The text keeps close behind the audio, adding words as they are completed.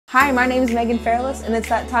Hi, my name is Megan Fairless, and it's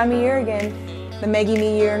that time of year again, the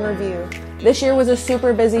Megyme Year in Review. This year was a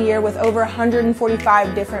super busy year with over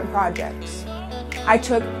 145 different projects. I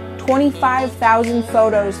took 25,000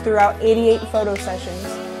 photos throughout 88 photo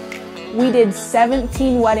sessions. We did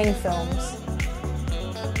 17 wedding films.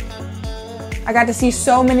 I got to see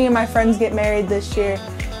so many of my friends get married this year.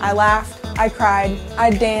 I laughed, I cried, I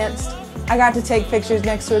danced, I got to take pictures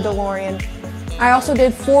next to a DeLorean. I also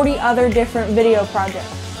did 40 other different video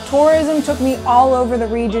projects. Tourism took me all over the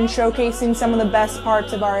region, showcasing some of the best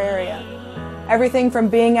parts of our area. Everything from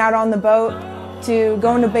being out on the boat, to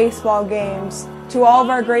going to baseball games, to all of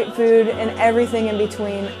our great food and everything in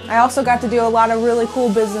between. I also got to do a lot of really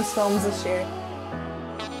cool business films this year.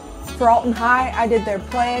 For Alton High, I did their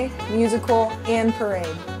play, musical, and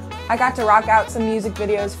parade. I got to rock out some music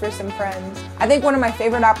videos for some friends. I think one of my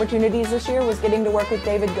favorite opportunities this year was getting to work with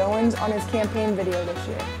David Goins on his campaign video this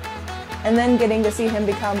year, and then getting to see him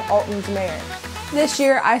become Alton's mayor. This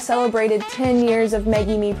year, I celebrated 10 years of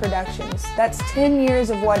Megyme Productions. That's 10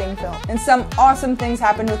 years of wedding film. And some awesome things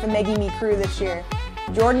happened with the Megyme crew this year.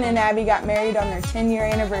 Jordan and Abby got married on their 10-year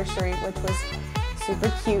anniversary, which was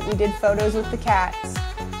super cute. We did photos with the cats.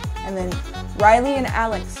 And then Riley and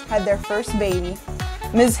Alex had their first baby.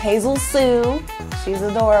 Ms. Hazel Sue, she's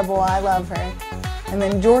adorable, I love her. And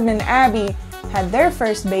then Jordan and Abby had their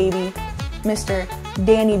first baby, Mr.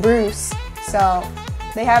 Danny Bruce. So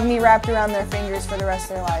they have me wrapped around their fingers for the rest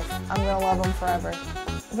of their life. I'm gonna love them forever.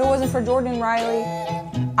 If it wasn't for Jordan and Riley,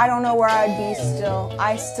 I don't know where I'd be still.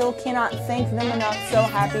 I still cannot thank them enough. So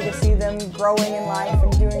happy to see them growing in life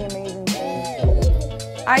and doing amazing things.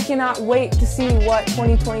 I cannot wait to see what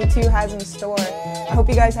 2022 has in store. I hope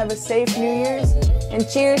you guys have a safe New Year's, and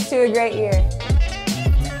cheers to a great year.